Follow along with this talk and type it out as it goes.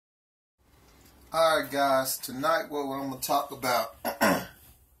Alright guys, tonight what I'm going to talk about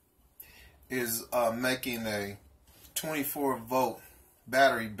is making a 24 volt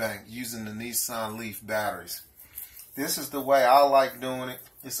battery bank using the Nissan Leaf batteries. This is the way I like doing it.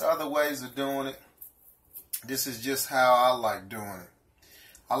 There's other ways of doing it. This is just how I like doing it.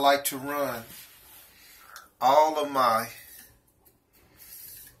 I like to run all of my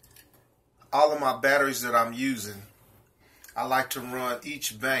batteries that I'm using. I like to run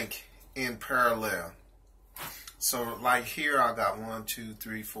each bank in parallel. So like here I got 1, 2,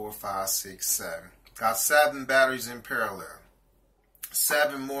 3, 4, 5, 6, 7. Got 7 batteries in parallel.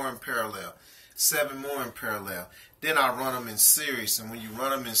 7 more in parallel. 7 more in parallel. Then I run them in series. And when you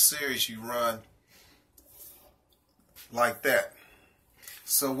run them in series, you run like that.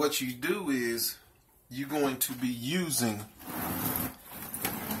 So what you do is you're going to be using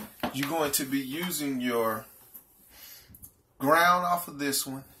your ground off of this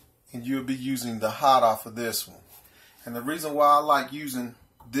one, and you'll be using the hot off of this one. And the reason why I like using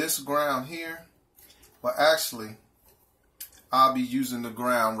this ground here, well actually I'll be using the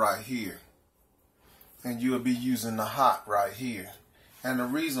ground right here, and you'll be using the hot right here. And the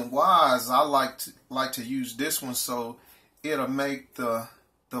reason why is I like to use this one so it'll make the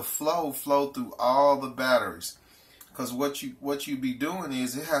flow through all the batteries. Because what you be doing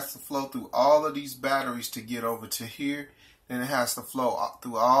is it has to flow through all of these batteries to get over to here. Then it has to flow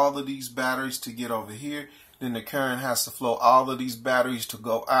through all of these batteries to get over here. Then the current has to flow all of these batteries to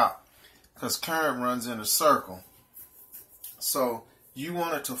go out. Because current runs in a circle. So you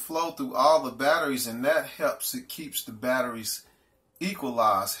want it to flow through all the batteries, and that helps. It keeps the batteries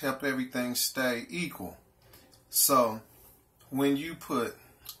equalized, help everything stay equal. So when you put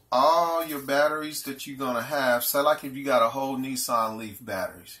all your batteries that you're going to have, say like if you got a whole Nissan Leaf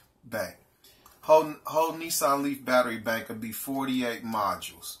batteries bank. Whole Nissan Leaf battery bank would be 48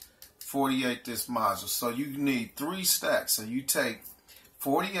 modules. 48 this module. So you need 3 stacks. So you take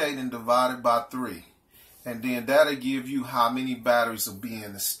 48 and divide it by 3. And then that'll give you how many batteries will be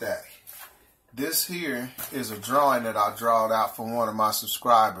in the stack. This here is a drawing that I drawed out for one of my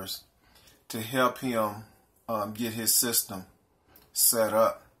subscribers to help him get his system set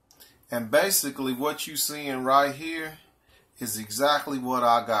up. And basically what you seeing right here is exactly what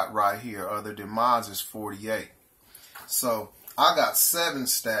I got right here, other than mine is 48. So I got 7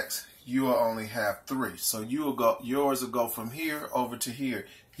 stacks. You will only have 3. So yours will go from here over to here.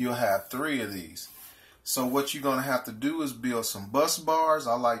 You'll have 3 of these. So what you're going to have to do is build some bus bars.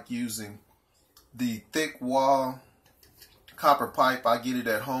 I like using the thick wall copper pipe. I get it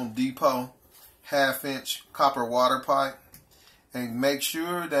at Home Depot, 1/2 inch copper water pipe. And make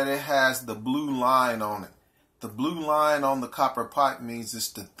sure that it has the blue line on it. The blue line on the copper pipe means it's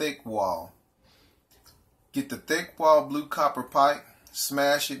the thick wall. Get the thick wall blue copper pipe,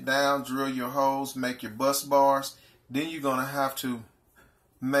 smash it down, drill your holes, make your bus bars. Then you're going to have to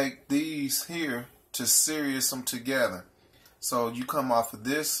make these here to series them together. So you come off of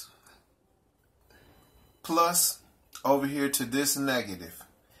this plus over here to this negative.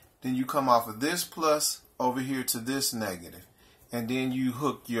 Then you come off of this plus over here to this negative. And then you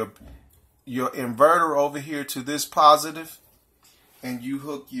hook your inverter over here to this positive, and you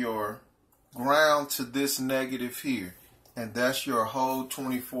hook your ground to this negative here, and that's your whole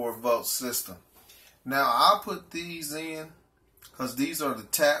 24 volt system. Now I put these in because these are the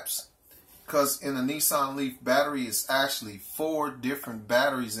taps, because in a Nissan Leaf battery it's actually 4 different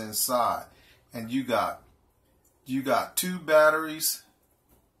batteries inside, and you got 2 batteries,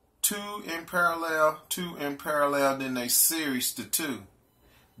 2 in parallel, 2 in parallel, then they series to 2.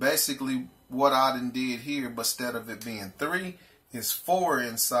 Basically what I done did here, but instead of it being 3, is 4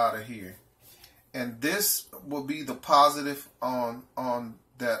 inside of here. And this will be the positive on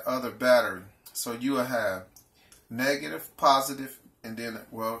that other battery. So you will have negative, positive, and then,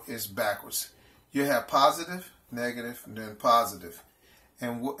 well, it's backwards. You have positive, negative, and then positive.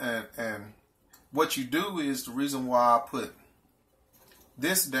 And what you do is, the reason why I put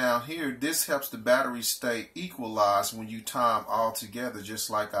this down here, this helps the battery stay equalized when you tie them all together, just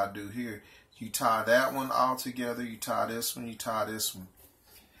like I do here. You tie that one all together, you tie this one, you tie this one.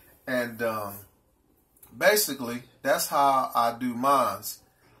 And basically, that's how I do mine.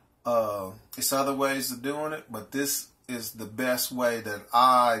 It's other ways of doing it, but this is the best way that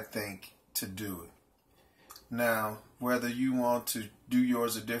I think to do it. Now, whether you want to do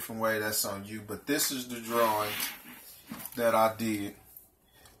yours a different way, that's on you. But this is the drawing that I did.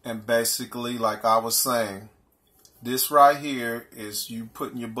 And basically, like I was saying, this right here is you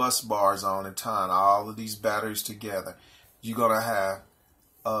putting your bus bars on and tying all of these batteries together. You're going to have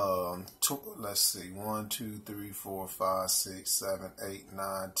let's see, 1, 2, 3, 4, 5, 6, 7, 8,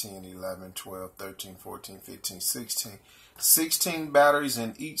 9, 10, 11, 12, 13, 14, 15, 16. 16 batteries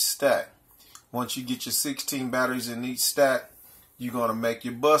in each stack. Once you get your 16 batteries in each stack, you're going to make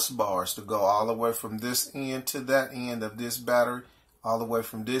your bus bars to go all the way from this end to that end of this battery, all the way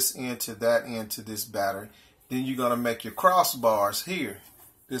from this end to that end to this battery. Then you're going to make your crossbars here.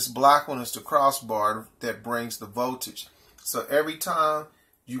 This black one is the crossbar that brings the voltage. So every time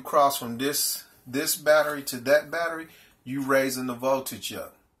you cross from this battery to that battery, you raising the voltage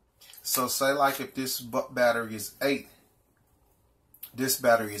up. So say like if this battery is 8, this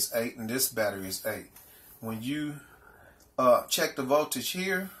battery is 8, and this battery is 8. When you check the voltage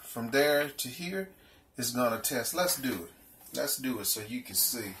here, from there to here, it's going to test. Let's do it. Let's do it so you can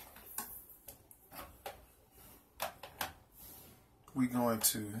see. We're going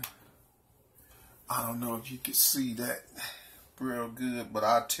to, I don't know if you can see that real good, but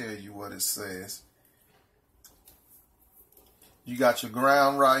I'll tell you what it says. You got your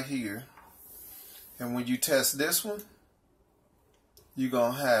ground right here. And when you test this one, you're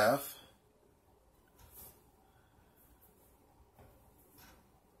going to have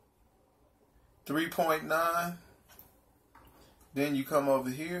 3.9. Then you come over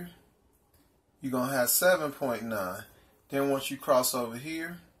here, you're going to have 7.9. Then once you cross over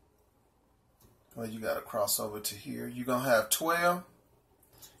here, well, you got to cross over to here, you're going to have 12.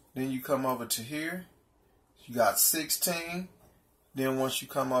 Then you come over to here, you got 16. Then once you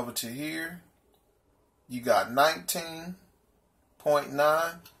come over to here, you got 19.9.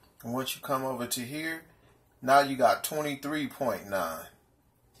 And once you come over to here, now you got 23.9.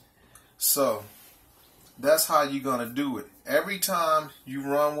 So that's how you're going to do it. Every time you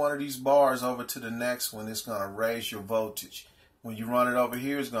run one of these bars over to the next one, it's going to raise your voltage. When you run it over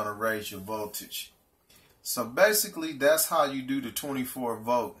here, it's going to raise your voltage. So basically, that's how you do the 24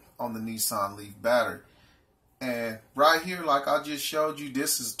 volt on the Nissan Leaf battery. And right here, like I just showed you,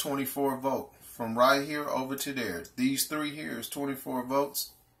 this is 24 volt. From right here over to there. These three here is 24 volts.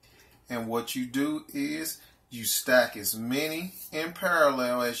 And what you do is you stack as many in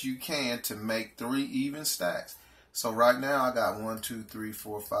parallel as you can to make 3 even stacks. So right now I got 1, 2, 3,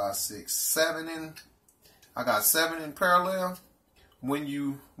 4, 5, 6, 7 in. I got 7 in parallel. When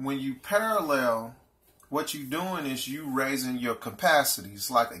you parallel, what you're doing is you raising your capacity.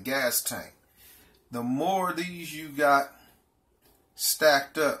 It's like a gas tank. The more of these you got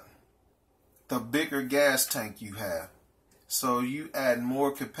stacked up, the bigger gas tank you have. So you add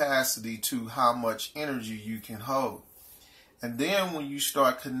more capacity to how much energy you can hold. And then when you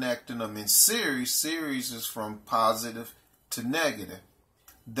start connecting them in series, series is from positive to negative.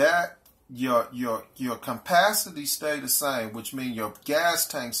 That your capacity stay the same, which means your gas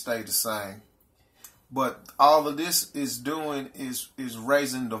tank stay the same. But all of this is doing is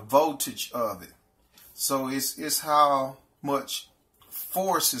raising the voltage of it. So it's how much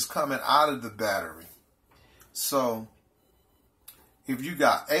force is coming out of the battery. So if you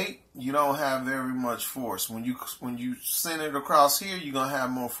got 8, you don't have very much force. When you send it across here, you're going to have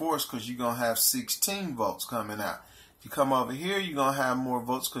more force because you're going to have 16 volts coming out. You come over here, you're going to have more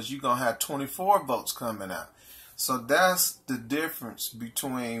volts because you're going to have 24 volts coming out. So that's the difference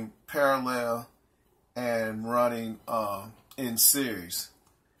between parallel and running in series.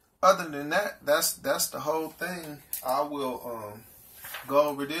 Other than that, that's the whole thing. I will go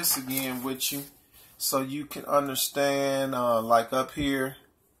over this again with you so you can understand. Like up here,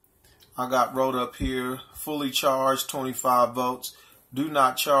 I got wrote up here, fully charged 25 volts. Do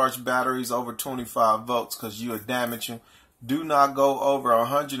not charge batteries over 25 volts because you will damage them. Do not go over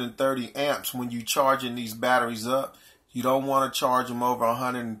 130 amps when you charging these batteries up. You don't want to charge them over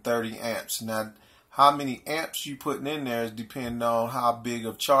 130 amps. Now, how many amps you putting in there is depending on how big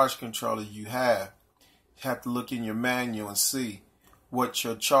of charge controller you have. You have to look in your manual and see what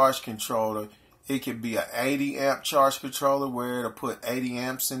your charge controller. It could be an 80 amp charge controller where it'll put 80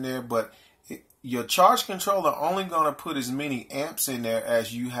 amps in there, but your charge controller only going to put as many amps in there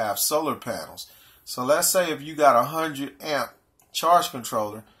as you have solar panels. So let's say if you got a 100 amp charge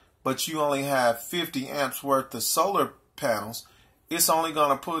controller, but you only have 50 amps worth of solar panels, it's only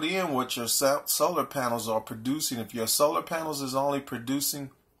going to put in what your solar panels are producing. If your solar panels is only producing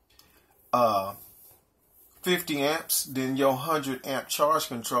 50 amps, then your 100 amp charge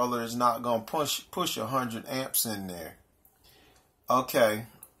controller is not going to push 100 amps in there. Okay,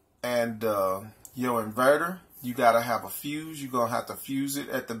 and your inverter, you got to have a fuse. You're going to have to fuse it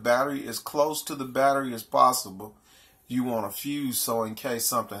at the battery as close to the battery as possible. You want a fuse so in case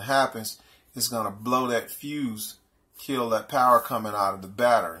something happens, it's going to blow that fuse, kill that power coming out of the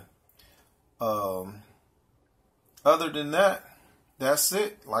battery. Other than that, that's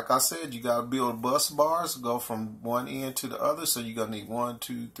it. Like I said, you got to build bus bars, go from one end to the other. So you're going to need 1,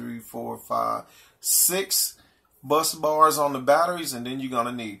 2, 3, 4, 5, 6 bus bars on the batteries. And then you're going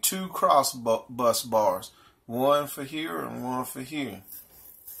to need 2 cross bus bars. One for here and one for here.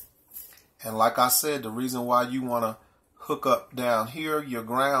 And like I said, the reason why you want to hook up down here, your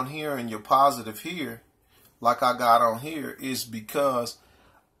ground here, and your positive here, like I got on here, is because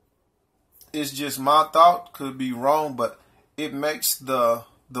it's just my thought, could be wrong, but it makes the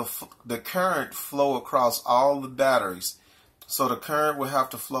current flow across all the batteries. So the current will have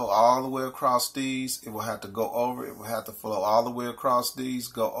to flow all the way across these. It will have to go over. It will have to flow all the way across these,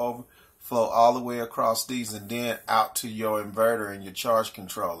 go over, flow all the way across these, and then out to your inverter and your charge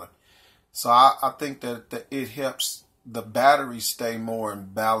controller. So I think that it helps the battery stay more in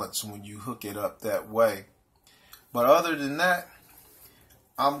balance when you hook it up that way. But other than that,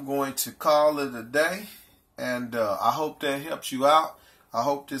 I'm going to call it a day. And I hope that helps you out. I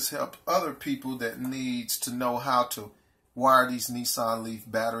hope this helps other people that needs to know how to wire these Nissan Leaf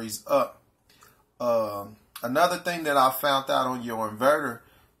batteries up. Another thing that I found out on your inverter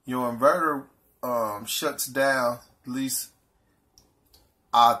shuts down, at least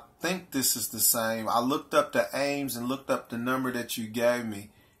I think this is the same. I looked up the aims and looked up the number that you gave me.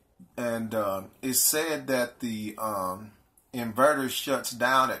 And it said that the inverter shuts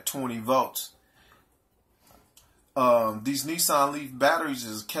down at 20 volts. These Nissan Leaf batteries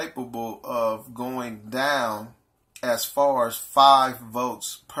is capable of going down as far as 5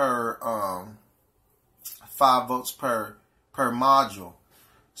 volts per 5 volts per module.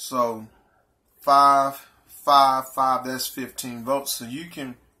 So 5, that's 15 volts. So you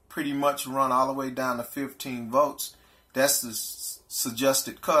can pretty much run all the way down to 15 volts. That's the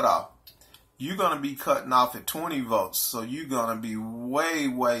suggested cutoff. You're going to be cutting off at 20 volts. So you're going to be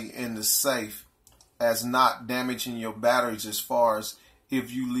way in the safe as not damaging your batteries, as far as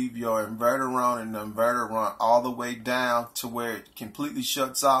if you leave your inverter on and the inverter run all the way down to where it completely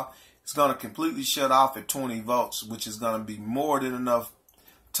shuts off. It's going to completely shut off at 20 volts, which is going to be more than enough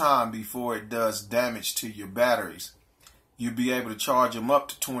time before it does damage to your batteries. You'll be able to charge them up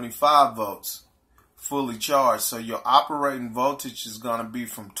to 25 volts fully charged. So your operating voltage is going to be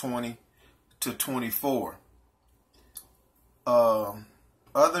from 20 to 24. Other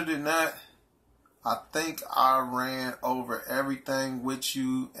than that, I think I ran over everything with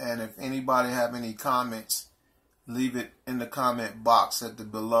you, and if anybody have any comments, leave it in the comment box at the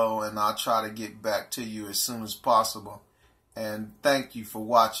below, and I'll try to get back to you as soon as possible. And thank you for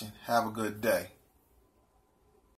watching. Have a good day.